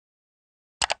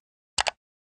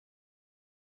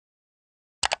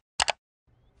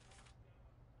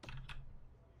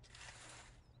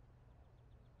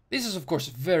This is of course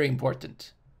very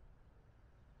important.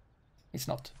 It's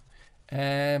not.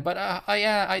 But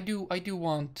I do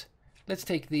want... Let's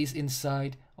take these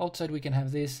inside. Outside we can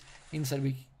have this. Inside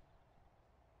we...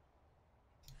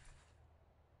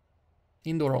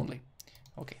 Indoor only.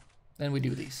 Okay, then we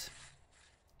do these.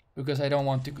 Because I don't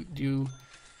want to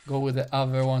go with the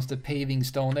other ones, the paving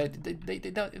stone.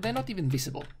 They're not even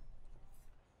visible.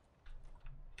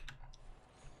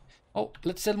 Oh,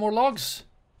 let's sell more logs.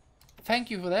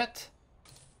 Thank you for that.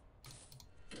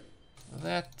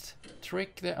 That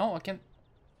trick there. Oh, I can...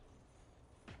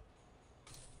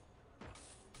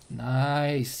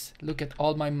 Nice. Look at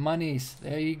all my monies.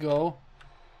 There you go.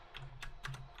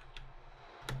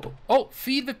 Oh,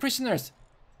 feed the prisoners.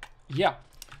 Yeah.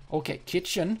 Okay,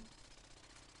 kitchen.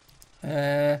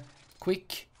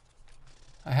 Quick.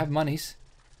 I have monies.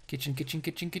 Kitchen, kitchen,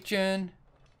 kitchen, kitchen.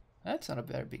 That's not a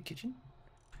very big kitchen.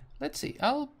 Let's see.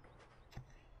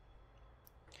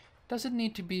 Does it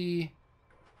need to be...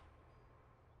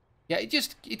 Yeah,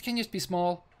 it can just be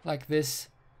small, like this.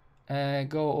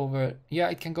 Go over... Yeah,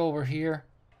 it can go over here.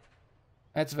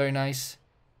 That's very nice.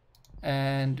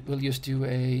 And we'll just do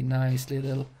a nice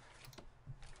little...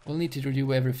 We'll need to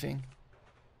redo everything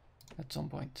at some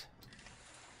point.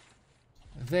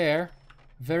 There.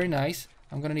 Very nice.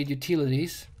 I'm gonna need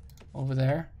utilities over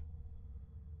there.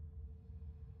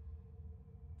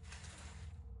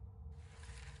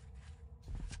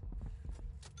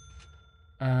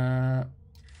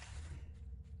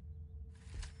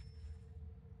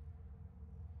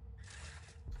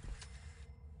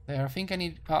 There, I think I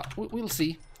need... we'll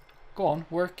see. Go on,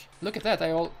 work. Look at that, I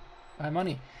have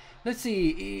money. Let's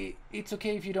see, it's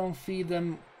okay if you don't feed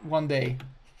them one day.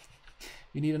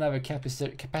 You need another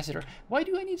capacitor. Why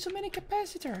do I need so many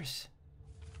capacitors?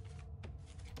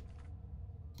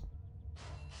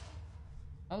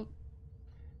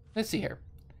 Let's see here.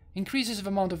 Increases the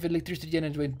amount of electricity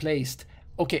generated when placed.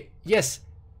 Okay, yes.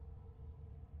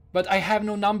 But I have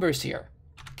no numbers here.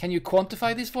 Can you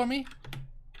quantify this for me?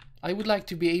 I would like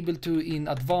to be able to, in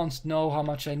advance, know how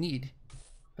much I need.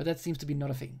 But that seems to be not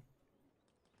a thing.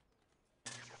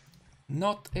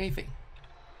 Not a thing.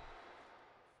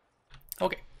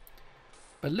 Okay.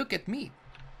 But look at me.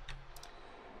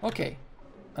 Okay.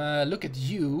 Look at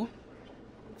you.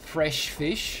 Fresh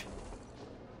fish.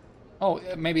 Oh,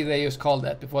 maybe they just call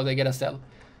that before they get a cell.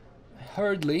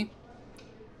 Hurdley.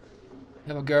 You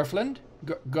have a girlfriend.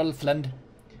 Girlfriend.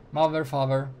 Mother,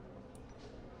 father.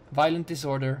 Violent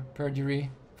disorder. Perjury.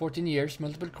 14 years.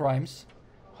 Multiple crimes.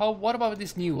 What about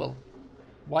this Newell?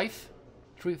 Wife.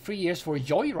 3 years for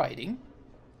joyriding.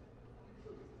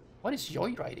 What is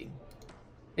joyriding?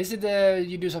 Is it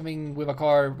you do something with a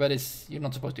car, but you're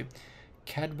not supposed to?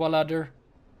 Cadwallader.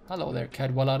 Hello there,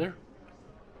 Cadwallader.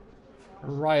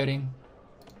 Rioting.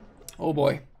 Oh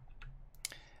boy.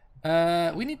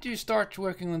 We need to start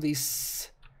working on these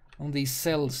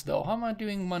cells though. How am I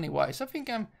doing money-wise? I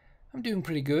think I'm doing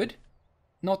pretty good.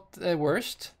 Not the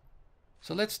worst.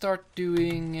 So let's start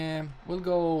doing... we'll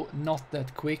go not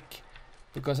that quick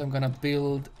because I'm gonna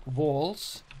build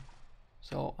walls.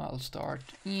 So I'll start...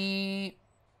 You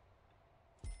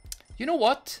know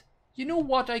what? You know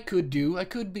what I could do? I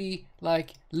could be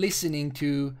like listening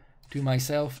to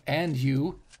myself and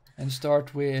you and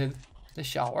start with the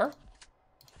shower.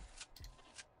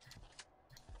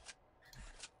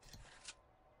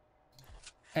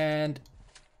 And,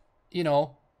 you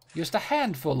know, just a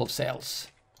handful of cells.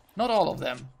 Not all of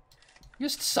them.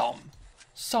 Just some.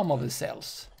 Some of the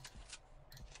cells.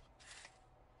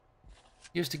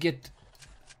 Just to get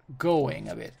going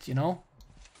a bit, you know?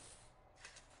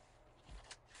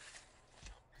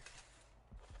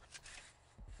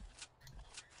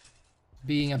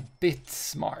 Being a bit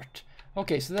smart.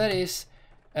 Okay, so that is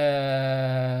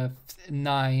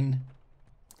 9.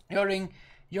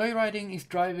 Joyriding is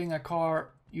driving a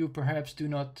car you perhaps do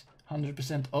not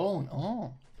 100% own.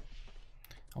 Oh,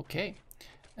 okay.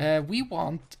 We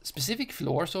want specific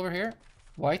floors over here.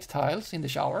 White tiles in the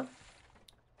shower.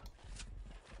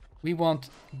 We want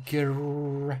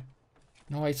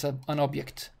no, it's an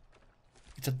object.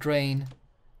 It's a drain.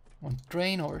 Want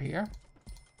drain over here.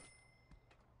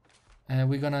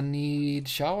 We're gonna need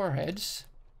shower heads.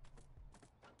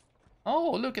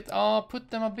 Oh, look at... put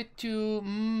them a bit too...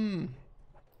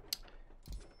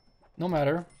 No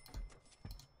matter.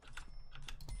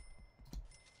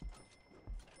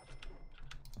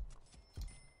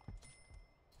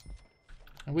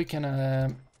 And we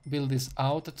can build this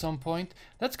out at some point.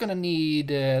 That's gonna need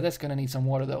some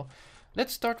water though.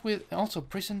 Let's start with also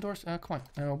prison doors. Come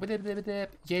on.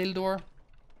 Jail door.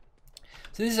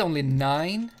 So this is only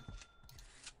 9.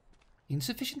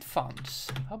 Insufficient funds.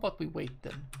 How about we wait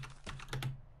then?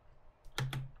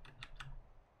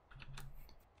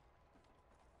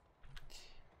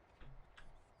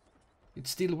 It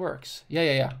still works.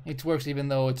 Yeah. It works even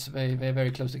though it's very, very,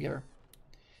 very close together.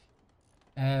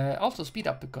 Also speed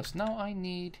up because now I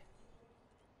need...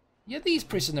 Yeah, these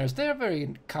prisoners, they're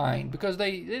very kind because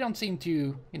they don't seem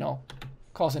to, you know,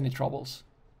 cause any troubles.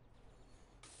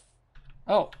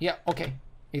 Oh, yeah, okay.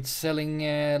 It's selling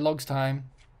logs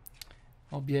time.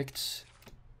 Objects.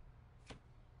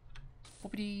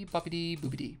 Boopity, boppity,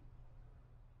 boopity.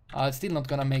 It's still not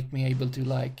gonna make me able to,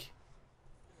 like...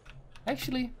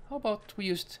 Actually, how about we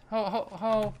used...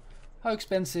 How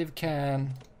expensive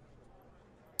can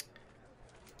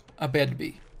a bed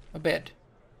be? A bed.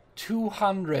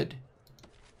 200.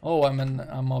 Oh, I'm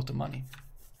out of money.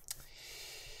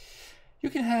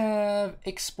 You can have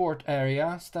export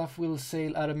area. Stuff will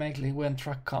sail automatically when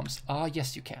truck comes. Ah,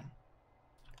 yes you can.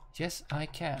 Yes, I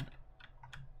can.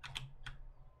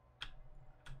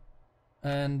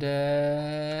 And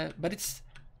but it's...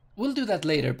 We'll do that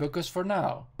later, because for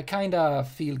now I kinda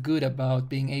feel good about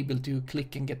being able to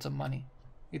click and get some money.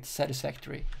 It's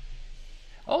satisfactory.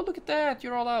 Oh, look at that!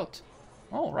 You're all out.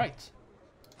 Oh, right.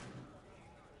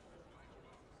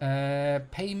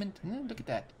 Payment. Look at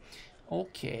that.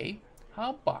 Okay.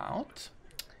 How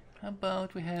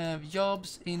about we have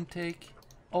jobs intake?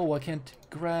 Oh, I can't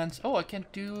grants. Oh, I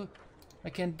can't do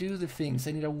the things.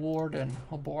 I need a warden.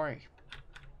 Oh boy.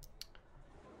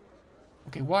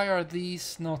 Okay, why are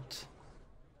these not...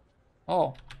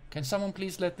 Oh, can someone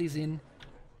please let these in?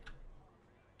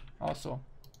 Also,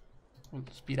 we'll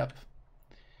speed up.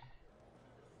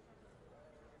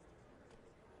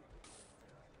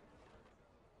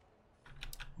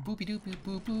 Boopy doop boop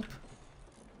boop boop.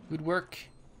 Good work.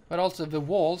 But also the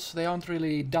walls, they aren't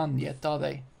really done yet, are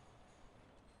they?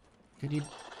 Can you...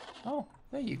 Oh,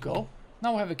 there you go.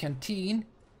 Now we have a canteen.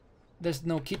 There's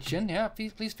no kitchen. Yeah,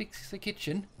 please fix the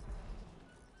kitchen.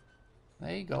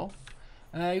 There you go.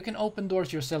 You can open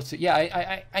doors yourself. So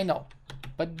yeah, I know.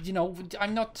 But, you know,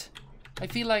 I'm not... I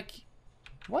feel like...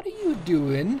 What are you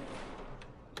doing?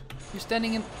 You're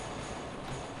standing in...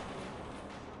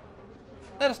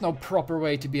 That is no proper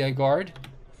way to be a guard.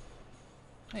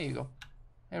 There you go.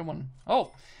 Everyone.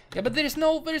 Oh, yeah, but there is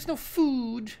no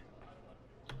food.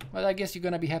 But I guess you're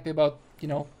gonna be happy about, you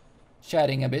know,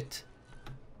 chatting a bit.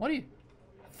 What are you?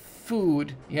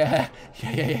 Food. Yeah.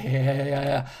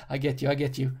 I get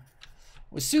you.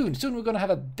 Well, soon we're gonna have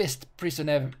a best prison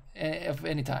ever, of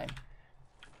any time.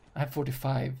 I have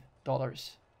 $45.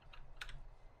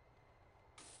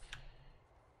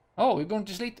 Oh, we're going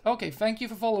to sleep. Okay, thank you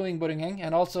for following, Buddinghang,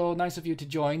 and also nice of you to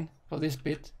join for this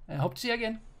bit. And hope to see you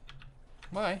again.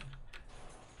 Bye.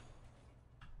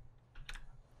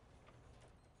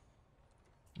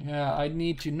 Yeah, I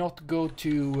need to not go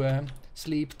to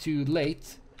sleep too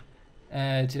late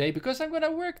today because I'm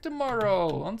gonna work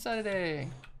tomorrow on Saturday.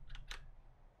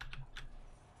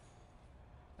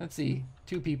 Let's see,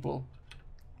 2 people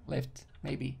left,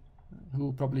 maybe,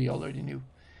 who probably already knew.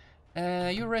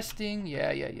 You're resting?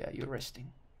 Yeah, you're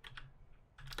resting.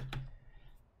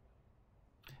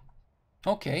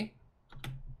 Okay.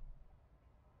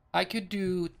 I could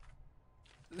do...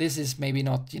 This is maybe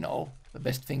not, you know, the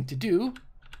best thing to do.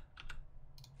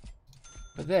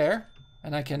 But there.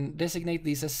 And I can designate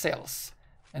these as cells.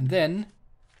 And then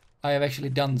I have actually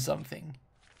done something.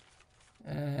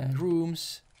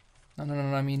 Rooms. No,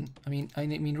 I mean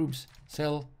rooms.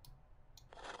 Cell.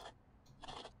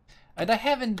 And I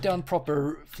haven't done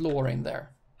proper floor in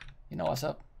there. You know what's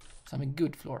up? Something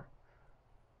good floor.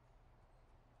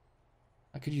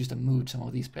 I could use to move some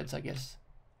of these beds, I guess.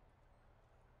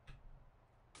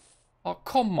 Oh,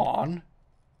 come on.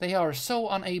 They are so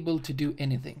unable to do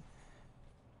anything.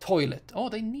 Toilet. Oh,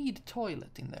 they need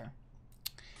toilet in there.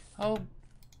 How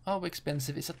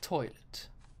expensive is a toilet?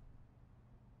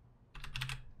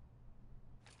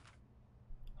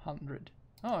 100.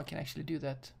 Oh, I can actually do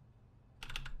that.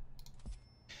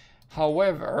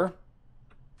 However,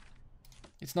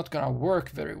 it's not gonna work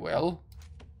very well.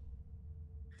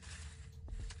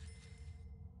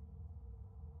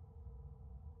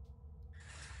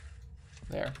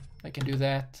 There, I can do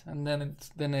that, and then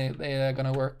they are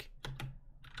gonna work.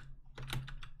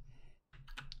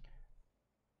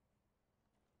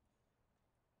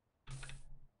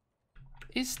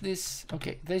 Is this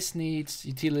okay? This needs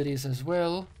utilities as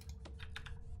well.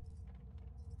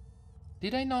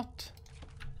 Did I not?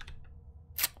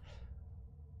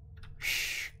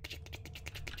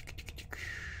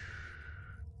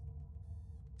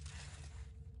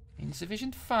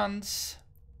 Insufficient funds.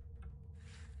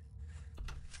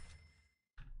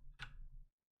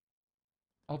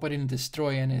 I hope I didn't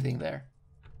destroy anything there.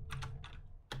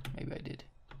 Maybe I did.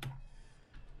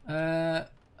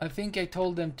 I think I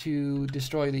told them to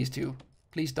destroy these 2.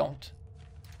 Please don't.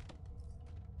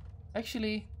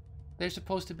 Actually, there's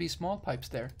supposed to be small pipes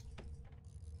there.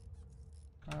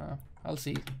 I'll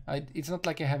see. It's not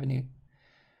like I have any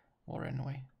water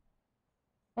anyway.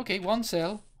 Okay, one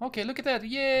cell. Okay, look at that.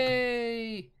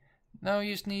 Yay! Now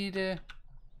you just need...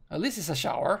 well, this is a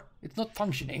shower. It's not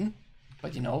functioning,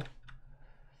 but you know.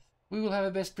 We will have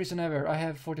a best prison ever. I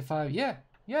have 45. Yeah.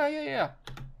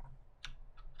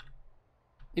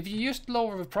 If you just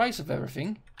lower the price of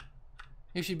everything,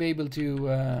 you should be able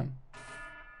to...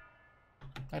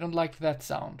 I don't like that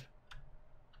sound.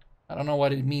 I don't know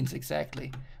what it means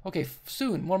exactly. Okay,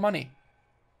 soon, more money.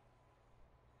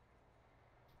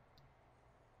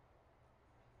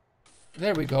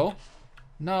 There we go.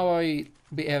 Now I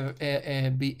be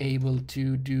able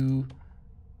to do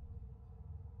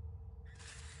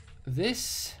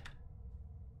this.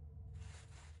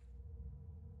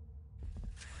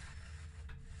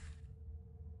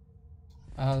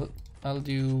 I'll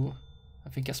do, I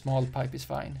think a small pipe is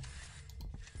fine.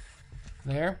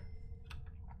 There.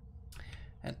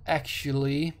 And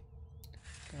actually,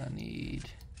 gonna need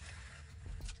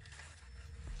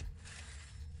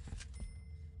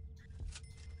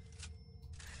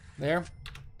there.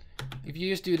 If you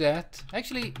just do that,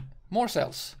 actually, more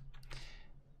cells.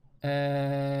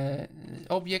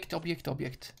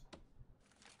 Object.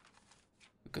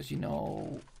 Because you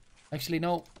know, actually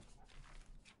no.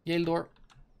 Yale door.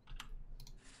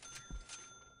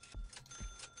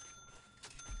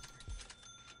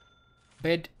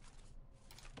 Bed.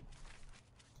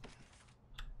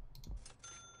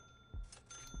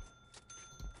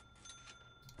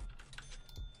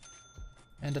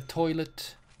 And a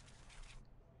toilet.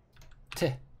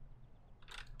 T.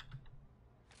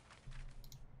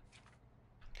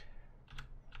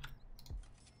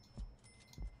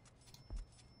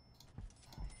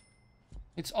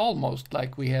 It's almost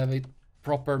like we have it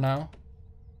proper now.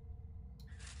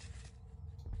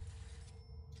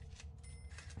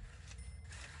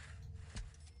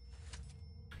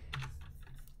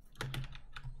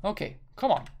 Okay,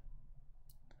 come on.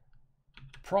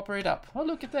 Proper it up. Oh,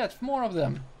 look at that, more of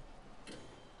them.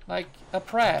 Like a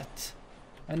Pratt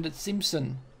and a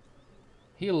Simpson.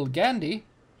 Hill Gandhi.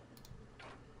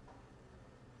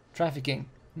 Trafficking.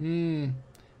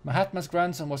 Mahatma's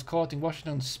grandson was caught in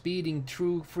Washington spreading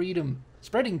true freedom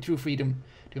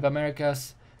to the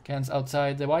Americans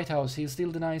outside the White House. He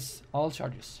still denies all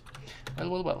charges.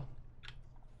 Well.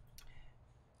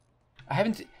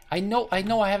 I know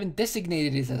I haven't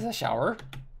designated this as a shower.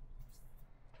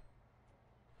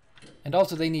 And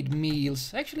also they need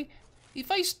meals. Actually,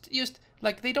 if I just,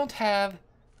 like, they don't have,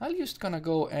 I'll just gonna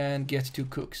go and get 2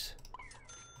 cooks.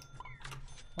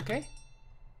 Okay?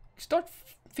 Start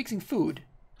fixing food.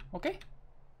 Okay?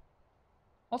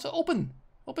 Also open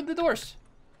the doors.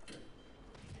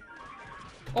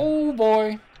 Oh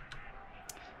boy.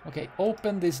 Okay,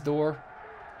 open this door.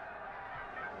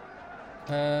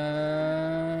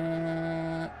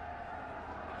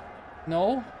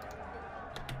 No.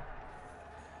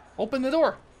 Open the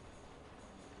door.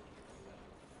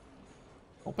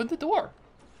 Open the door.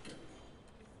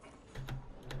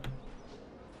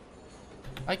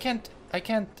 I can't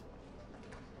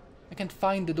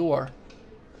find the door.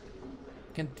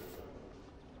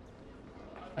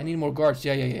 I need more guards.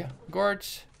 Yeah.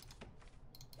 Guards.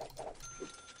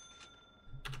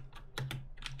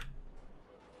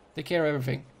 Take care of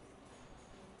everything.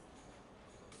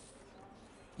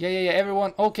 Yeah,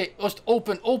 everyone. Okay, just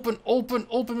open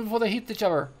before they hit each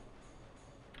other.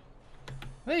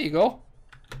 There you go.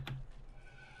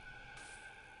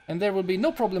 And there will be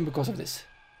no problem because of this.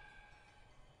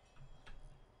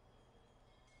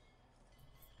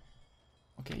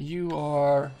 Okay, you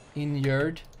are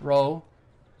injured, row.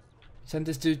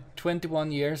 Sentenced to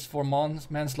 21 years for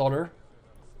manslaughter.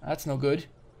 That's no good.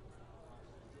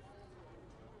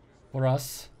 For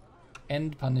us.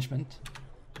 End punishment.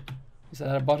 Is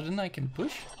that a button I can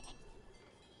push?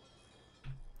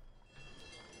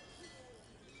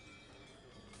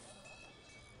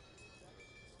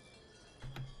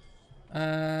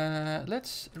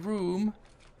 Let's room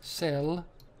cell.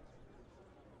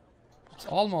 It's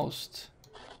almost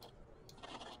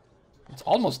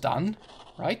done,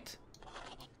 right?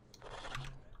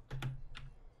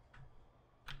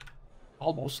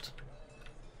 Almost.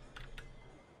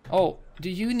 Oh, do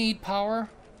you need power?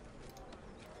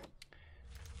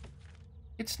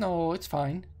 It's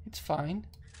fine. It's fine.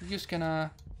 We're just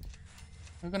gonna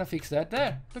fix that.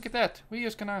 There, look at that. We're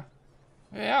just gonna,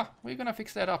 yeah, we're gonna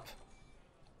fix that up.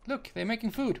 Look, they're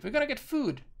making food. We're gonna get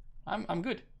food. I'm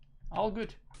good. All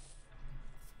good.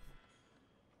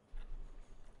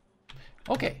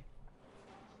 Okay.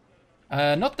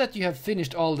 Not that you have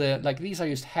finished all the, like, these are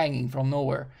just hanging from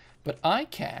nowhere. But I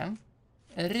can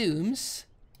rooms.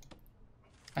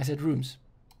 I said rooms.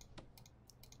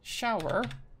 Shower.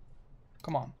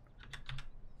 Come on.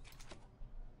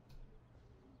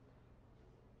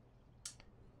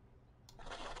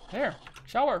 There.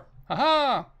 Shower.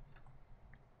 Haha.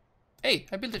 Hey,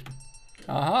 I built it.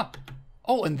 Aha.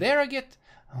 Oh, and there I get...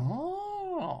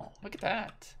 Oh, look at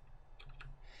that.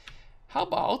 How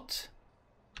about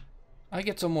I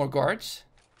get some more guards?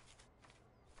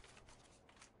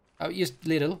 Oh, just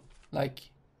little, like...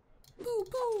 Boo,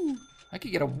 boo. I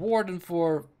could get a warden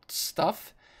for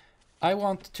stuff. I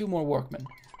want 2 more workmen.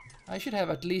 I should have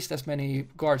at least as many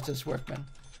guards as workmen.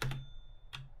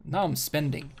 Now I'm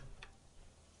spending.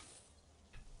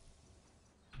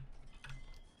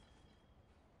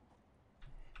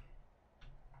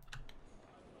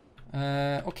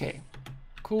 Okay,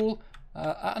 cool.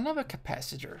 Another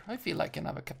capacitor. I feel like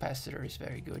another capacitor is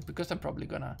very good because I'm probably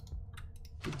gonna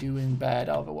be doing bad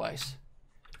otherwise.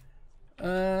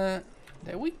 There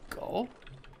we go.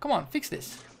 Come on, fix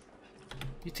this.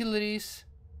 Utilities.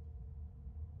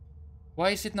 Why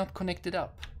is it not connected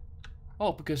up?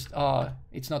 Oh, because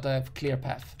it's not a clear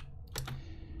path.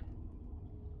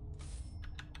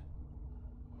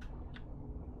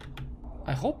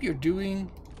 I hope you're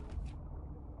doing...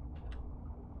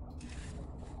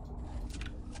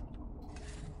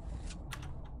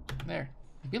 There,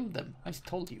 build them. I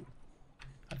told you.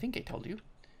 I think I told you.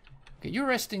 Okay, you're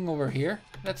resting over here.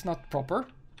 That's not proper.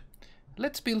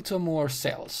 Let's build some more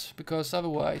cells, because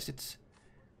otherwise it's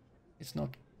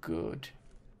not good.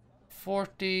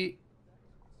 40.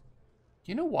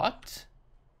 You know what?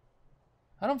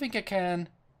 I don't think I can.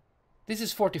 This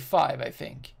is 45, I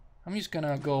think. I'm just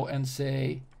gonna go and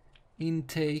say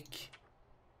intake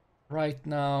right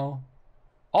now.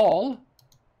 All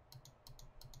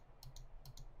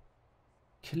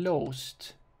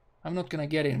closed. I'm not gonna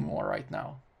get any more right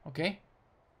now. Okay.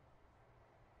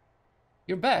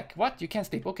 You're back. What? You can't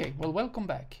sleep. Okay. Well, welcome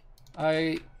back.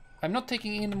 I'm not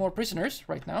taking in more prisoners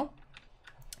right now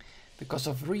because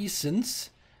of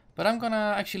reasons, but I'm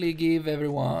gonna actually give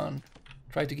everyone,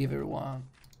 try to give everyone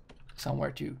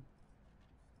somewhere to.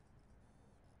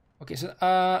 Okay. So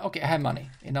okay, I have money,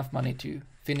 enough money to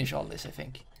finish all this. I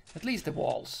think at least the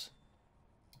walls.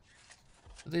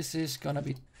 So this is gonna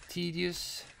be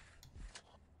tedious.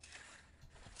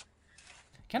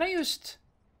 Can I just...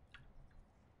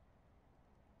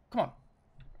 Come on.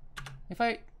 If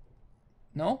I...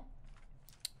 No?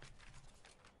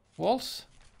 Walls?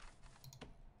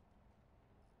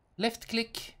 Left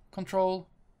click, control.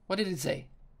 What did it say?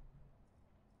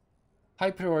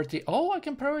 High priority. Oh, I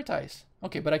can prioritize.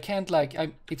 Okay, but I can't like...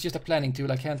 it's just a planning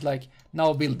tool. I can't like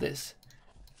now build this.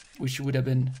 Which would have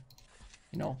been,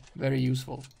 you know, very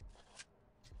useful.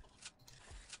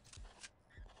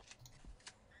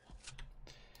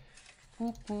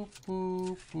 Boop, boop,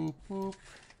 boop, boop, boop.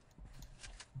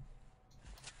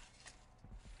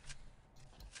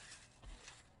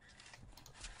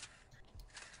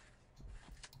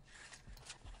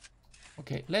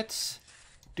 Okay, let's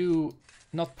do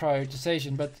not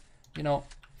prioritization, but you know,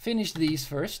 finish these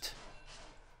first.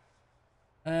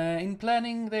 In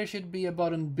planning, there should be a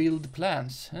button build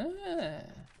plans.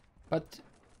 But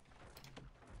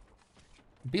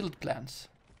build plans.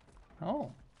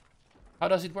 Oh, how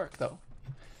does it work though?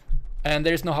 And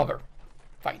there is no hover.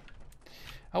 Fine.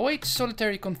 Await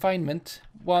solitary confinement.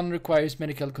 1 requires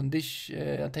medical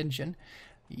condition attention.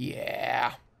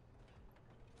 Yeah.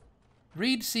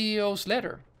 Read CEO's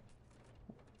letter.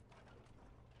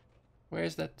 Where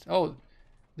is that? Oh,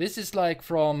 this is like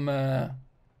from the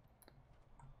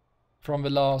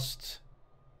last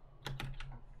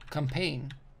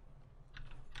campaign.